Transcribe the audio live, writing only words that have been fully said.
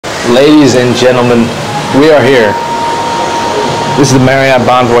Ladies and gentlemen, we are here. This is the Marriott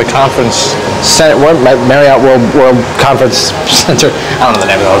Bonvoy Conference Center, Marriott World Conference Center. I don't know the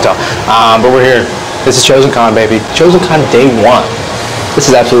name of the hotel, but we're here. This is ChosenCon, baby. ChosenCon Day 1.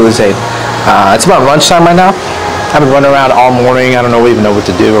 This is absolutely insane. It's about lunchtime right now. I've been running around all morning. I don't even know what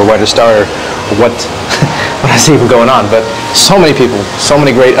to do or where to start or what is even going on. But so many people, so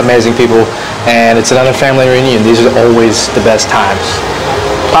many great, amazing people, and it's another family reunion. These are always the best times.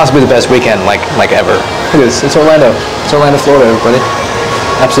 Possibly the best weekend, like ever. Look at this. It's Orlando. It's Orlando, Florida, everybody.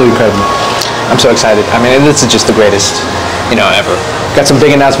 Absolutely incredible. I'm so excited. I mean, this is just the greatest, ever. Got some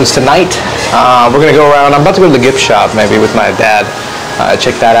big announcements tonight. We're gonna go around. I'm about to go to the gift shop, maybe with my dad.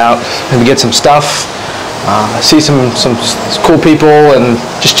 Check that out. Maybe get some stuff. See some cool people and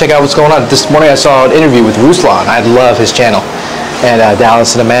just check out what's going on. This morning I saw an interview with Ruslan. I love his channel. And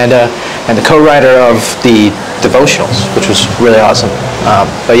Dallas and Amanda and the co-writer of the devotionals, which was really awesome.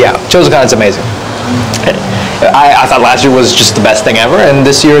 But yeah, ChosenCon is amazing. I thought last year was just the best thing ever, and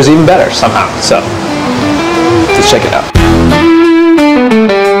this year is even better somehow. So let's check it out.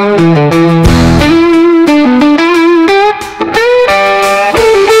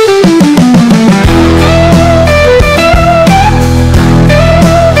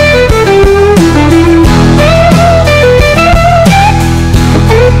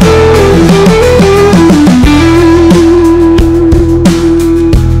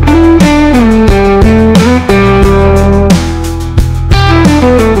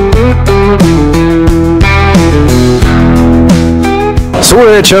 So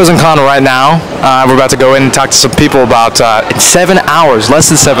we're at ChosenCon right now. We're about to go in and talk to some people about, in 7 hours, less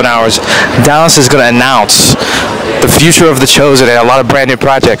than 7 hours, Dallas is going to announce the future of the Chosen and a lot of brand new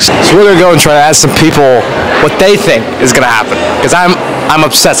projects. So we're going to go and try to ask some people what they think is going to happen. Because I'm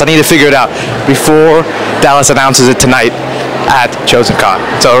obsessed. I need to figure it out before Dallas announces it tonight at ChosenCon.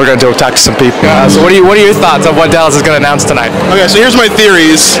 So we're going to go talk to some people. So what are your thoughts on what Dallas is going to announce tonight? Okay, so here's my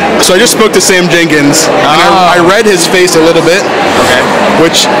theories. So I just spoke to Sam Jenkins, and I read his face a little bit,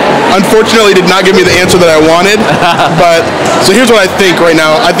 which unfortunately did not give me the answer that I wanted. But so here's what I think right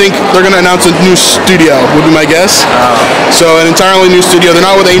now. I think they're going to announce a new studio, would be my guess. So an entirely new studio. They're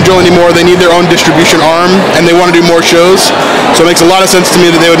not with Angel anymore. They need their own distribution arm, and they want to do more shows. So it makes a lot of sense to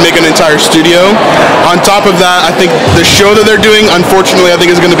me that they would make an entire studio. On top of that, I think the show that they're doing, unfortunately, I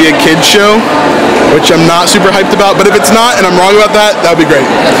think is going to be a kids show, which I'm not super hyped about. But if it's not, and I'm wrong about that, that would be great.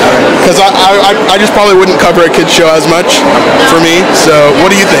 Because I just probably wouldn't cover a kids show as much for me. So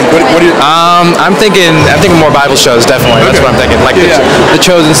what do you think? What do you? I'm thinking more Bible shows, definitely. That's what I'm thinking. Like the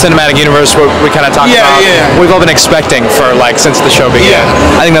Chosen Cinematic Universe, what we kind of talked about. We've all been expecting for since the show began.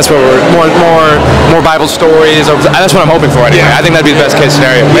 I think that's what we're more Bible stories. That's what I'm hoping for anyway. I think that'd be the best case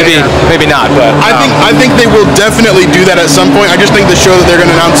scenario. Maybe not, but I think they will definitely do that at some point. I just think the show that they're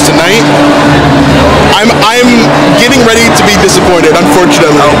going to announce tonight, I'm getting ready to be disappointed,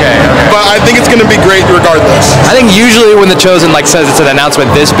 unfortunately. Okay. But I think it's going to be great regardless. I think usually when the Chosen says it's an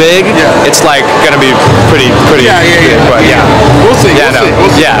announcement this big, it's going to be pretty. But we'll see.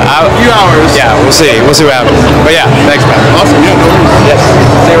 We'll see. A few hours. Yeah, we'll see. We'll see what happens. But yeah, thanks, man. Awesome. Yeah, no worries. Yes.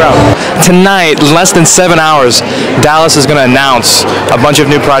 Stay around. Tonight, in less than 7 hours, Dallas is going to announce a bunch of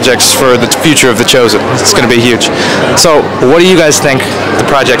new projects for the future of the Chosen. It's going to be huge. So, what do you guys think the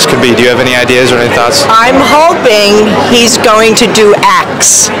projects could be? Do you have any ideas or any thoughts? I'm hoping he's going to do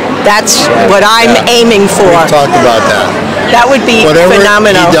Acts. That's what I'm aiming for. We talked about that. That would be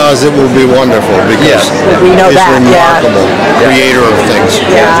phenomenal. Whatever he does, it will be wonderful because we know he's that, remarkable creator of things.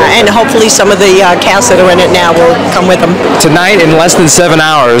 Yeah, and hopefully some of the cast that are in it now will come with him. Tonight, in less than 7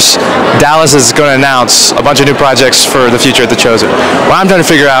 hours, Dallas is going to announce a bunch of new projects for the future of the Chosen. What I'm trying to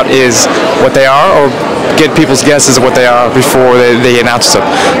figure out is what they are, or get people's guesses of what they are before they announce them.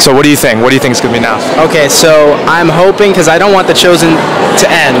 So what do you think? What do you think is going to be announced? Okay, so I'm hoping, because I don't want the Chosen to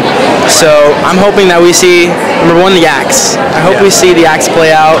end, so I'm hoping that we see, number one, the Acts. I hope we see the Acts play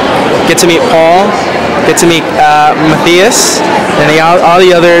out, get to meet Paul, get to meet Matthias, and all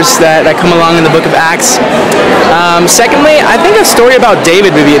the others that come along in the book of Acts. Secondly, I think a story about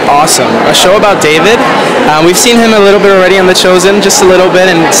David would be awesome. A show about David. We've seen him a little bit already on The Chosen, just a little bit,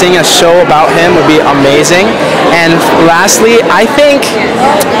 and seeing a show about him would be amazing. And lastly,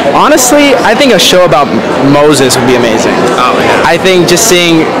 honestly, I think a show about Moses would be amazing. I think just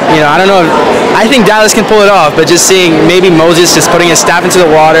seeing, I don't know, I think Dallas can pull it off, but just seeing maybe Moses just putting his staff into the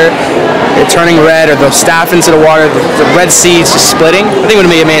water, it turning red, or the staff into the water, the Red Seas just splitting. I think it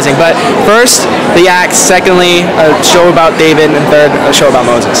would be amazing. But first, the acts. Secondly, a show about David, and third, a show about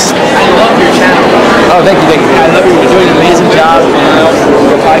Moses. I love your channel. Oh, thank you. I love you. You're doing an amazing job.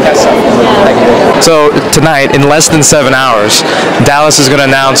 Your podcast stuff. Thank you. So tonight, in less than 7 hours, Dallas is going to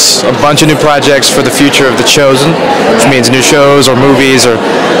announce a bunch of new projects for the future of The Chosen, which means new shows or movies or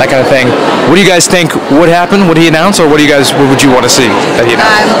that kind of thing. What do you guys think would happen? Would he announce, or what would you want to see that he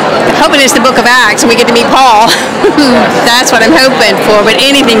announced? I'm hoping it's the Book of Acts and we get to meet Paul. That's what I'm hoping for, but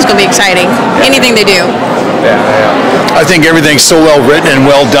anything's going to be exciting. Anything they do. I think everything's so well written and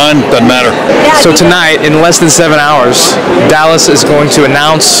well done, doesn't matter. So tonight, in less than 7 hours, Dallas is going to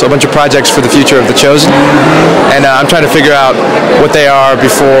announce a bunch of projects for the future of The Chosen, and I'm trying to figure out what they are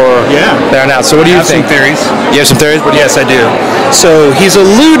before they're announced. So what do you think? Some theories. You have some theories? Yes, I do. So he's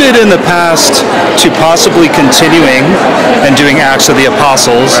alluded in the past to possibly continuing and doing Acts of the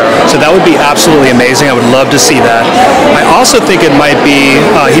Apostles. So that would be absolutely amazing. I would love to see that. I also think it might be,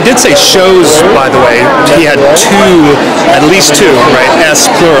 he did say shows, by the way. He had at least two, right? S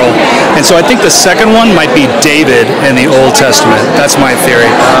plural. And so I think the second one might be David in the Old Testament. That's my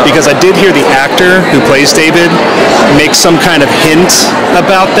theory. Because I did hear the actor who plays David make some kind of hint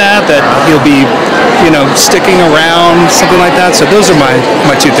about that he'll be, sticking around, something like that. So those are my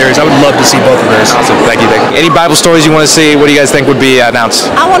two theories. I would love to see both of those. Awesome. Thank you. Any Bible stories you want to see? What do you guys think would be announced?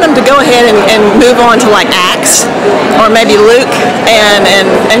 I want them to go ahead and move on to like Acts or maybe Luke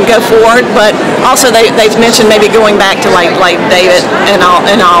and go forward. But also they've mentioned maybe going back to like David and all,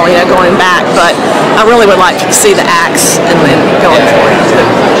 going back. But I really would like to see the Acts and then going forward.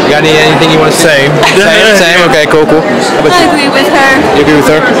 You got anything you want to say? Same. Okay, cool. I agree with her. You agree with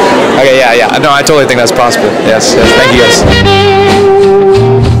her? Okay, yeah. No, I totally think that's possible. Yes. Thank you guys.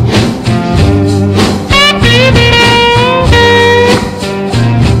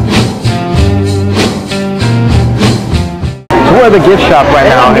 We're at the gift shop right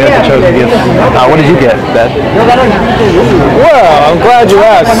now here at the Chosen Gift. What did you get, Beth? Well, I'm glad you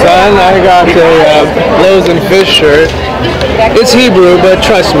asked, son. I got a loaves and fish shirt. It's Hebrew, but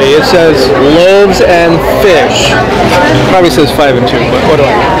trust me, it says loaves and fish. Probably says 5 and 2, but what do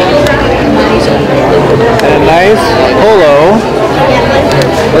I know? And a nice polo.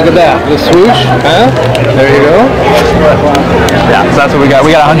 Look at that, the swoosh, huh? There you go. Yeah, so that's what we got.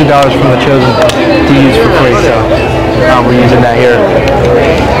 We got $100 from the Chosen to use for free, so we're using that here.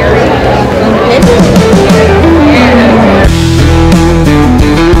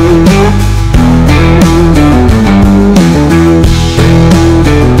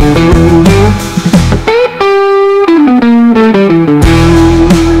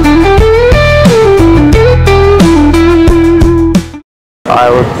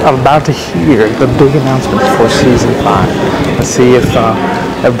 I'm about to hear the big announcement for season 5. Let's see if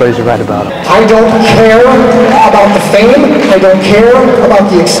everybody's right about it. I don't care about the fame. I don't care about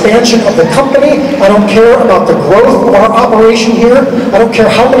the expansion of the company. I don't care about the growth of our operation here. I don't care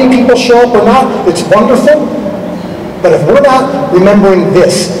how many people show up or not. It's wonderful. But if we're not remembering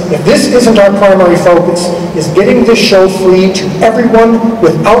this, if this isn't our primary focus, is getting this show free to everyone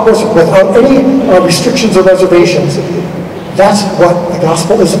without any restrictions or reservations, that's what the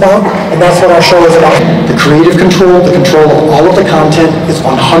gospel is about, and that's what our show is about. The creative control, the control of all of the content is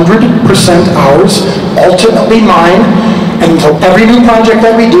 100% ours, ultimately mine, and until every new project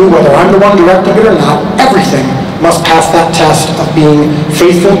that we do, whether I'm the one directing it or not, everything must pass that test of being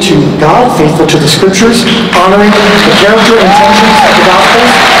faithful to God, faithful to the scriptures, honoring the character and intentions of the gospel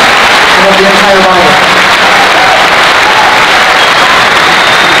and of the entire Bible.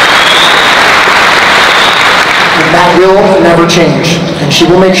 That will never change, and she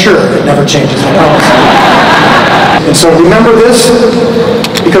will make sure it never changes, I promise. And so remember this,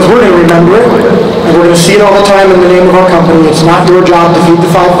 because we're going to remember it, and we're going to see it all the time in the name of our company. It's not your job to feed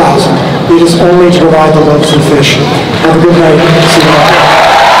the 5,000. It is only to provide the loaves and fish. Have a good night. See you tomorrow.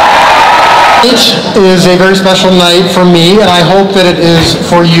 Each is a very special night for me, and I hope that it is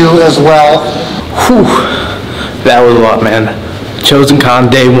for you as well. Whew. That was a lot, man. ChosenCon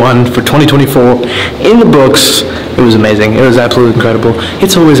Day 1 for 2024 in the books. It was amazing. It was absolutely incredible.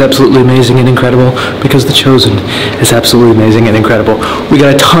 It's always absolutely amazing and incredible because The Chosen is absolutely amazing and incredible. We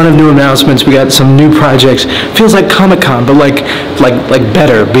got a ton of new announcements. We got some new projects. Feels like Comic-Con, but like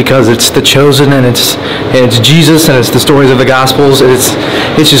better because it's The Chosen and it's Jesus and it's the stories of the Gospels. It's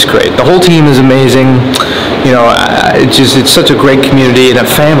just great. The whole team is amazing. It's such a great community and a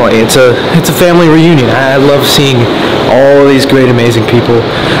family. It's a family reunion. I love seeing all these great, amazing people,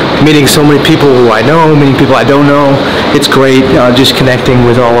 meeting so many people who I know, meeting people I don't know. It's great, just connecting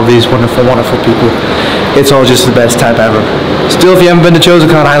with all of these wonderful, wonderful people. It's all just the best time ever. Still, if you haven't been to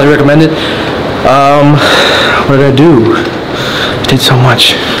ChosenCon, I highly recommend it. What did I do? I did so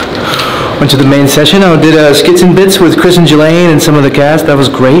much. Went to the main session. I did skits and bits with Chris and Jelaine and some of the cast. That was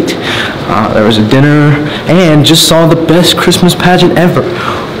great. There was a dinner and just saw the best Christmas pageant ever,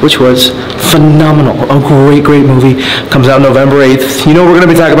 which was phenomenal. A great, great movie. Comes out November 8th. You know we're going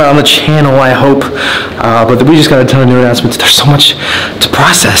to be talking about on the channel, I hope. But we just got a ton of new announcements. There's so much to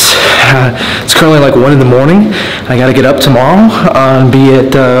process. It's currently like 1 in the morning. I got to get up tomorrow and be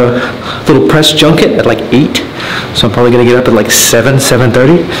at a little press junket at like 8. So I'm probably going to get up at like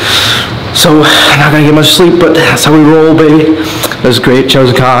 7:30. So I'm not going to get much sleep, but that's how we roll, baby. It was great.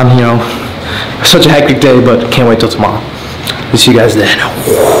 ChosenCon, you know, such a hectic day, but can't wait till tomorrow. We'll see you guys then.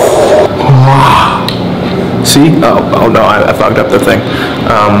 See? Oh no, I fogged up the thing.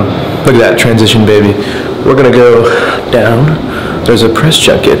 Look at that transition, baby. We're gonna go down. There's a press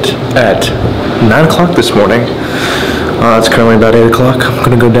junket at 9 o'clock this morning. It's currently about 8 o'clock. I'm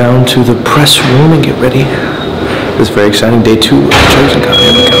gonna go down to the press room and get ready. This is very exciting. Day 2 of ChosenCon.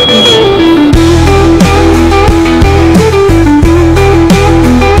 Here we go.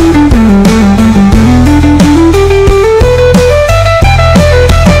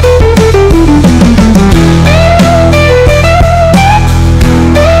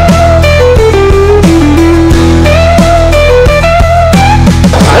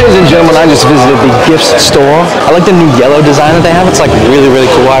 I just visited the gifts store. I like the new yellow design that they have. It's like really, really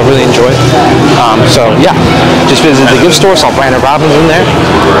cool. I really enjoy it. So yeah, just visited the gift store. Saw Brandon Robbins in there.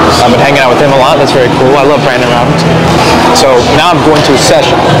 I've been hanging out with him a lot. That's very cool. I love Brandon Robbins. So now I'm going to a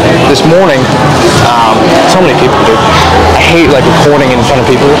session. This morning, so many people, dude. I hate like recording in front of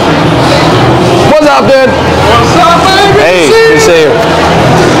people. What's up, dude? What's up, baby? Hey, good to see you.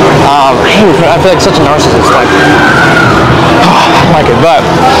 I feel like such a narcissist. Like, I like it, but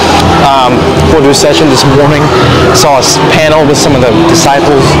we'll do a session this morning. Saw a panel with some of the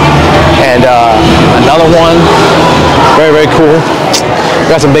disciples and another one. Very, very cool. We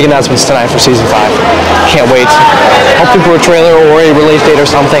got some big announcements tonight for season 5. Can't wait. Hoping for a trailer or a release date or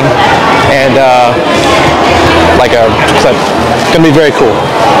something, and like a clip. It's gonna be very cool.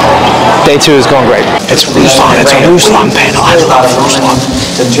 Day 2 is going great. It's Ruslan. It's a Ruslan panel. I love Ruslan.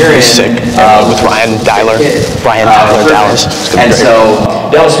 He's sick. With Ryan Tyler Dallas. And so,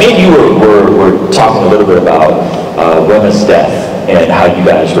 Dallas, me and you were talking a little bit about Roma's death and how you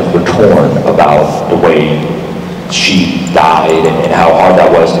guys were torn about the way she died and how hard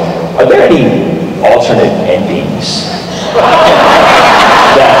that was. Are there any alternate endings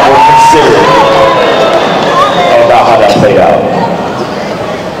that were considered about how that played out?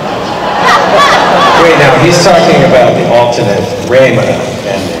 Wait, now he's talking about the alternate Rama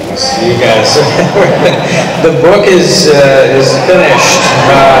endings. You guys, the book is finished.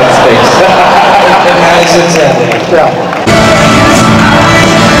 As it's ending. Yeah.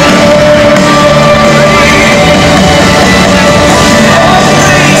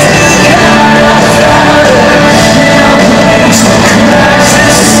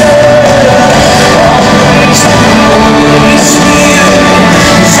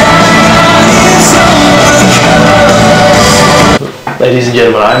 Ladies and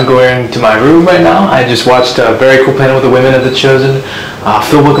gentlemen, I'm going to my room right now. I just watched a very cool panel with the women of the Chosen.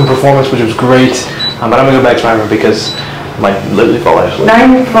 Phil Wickham performance, which was great. But I'm going to go back to my room because I might literally fall asleep.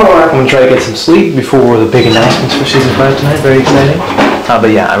 9-4. I'm going to try to get some sleep before the big announcements for season 5 tonight. Very exciting.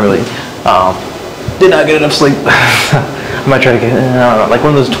 But yeah, I really did not get enough sleep. I might try to get, I don't know, like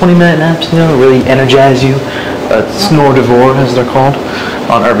one of those 20-minute naps, you know, really energize you. Snore devore, as they're called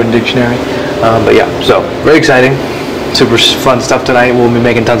on Urban Dictionary. But yeah, so very exciting. Super fun stuff tonight. We'll be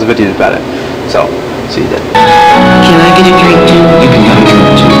making tons of videos about it. So, see you then. Can I get a drink too? You can have a drink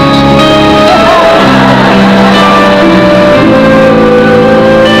too.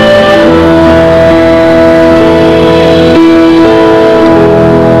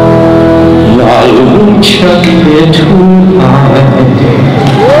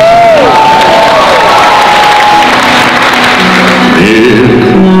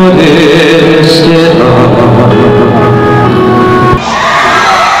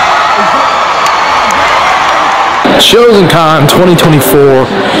 ChosenCon 2024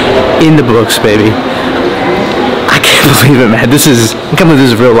 in the books, baby. I can't believe it, man. I can't believe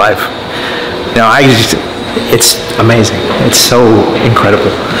this is real life. You know, it's amazing. It's so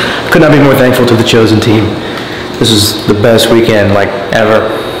incredible. Could not be more thankful to the Chosen team. This is the best weekend, like, ever.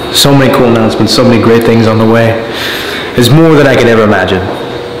 So many cool announcements, so many great things on the way. It's more than I could ever imagine.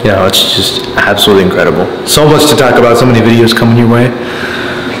 You know, it's just absolutely incredible. So much to talk about, so many videos coming your way.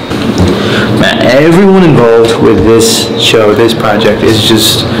 Man, everyone involved with this show, this project, is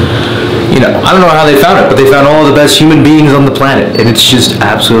just you know, I don't know how they found it, but they found all the best human beings on the planet, and it's just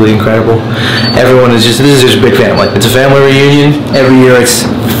absolutely incredible. Everyone is just, this is just a big family. It's a family reunion. Every year it's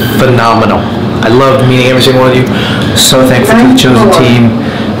phenomenal. I love meeting every single one of you. So thankful to the Chosen team,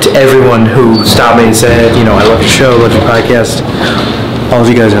 to everyone who stopped me and said, you know, I love your show, love your podcast. All of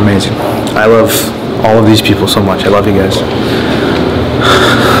you guys are amazing. I love all of these people so much. I love you guys.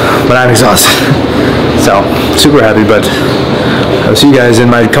 But I'm exhausted. So, super happy, but I'll see you guys in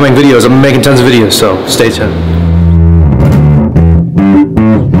my coming videos. I'm making tons of videos, so stay tuned.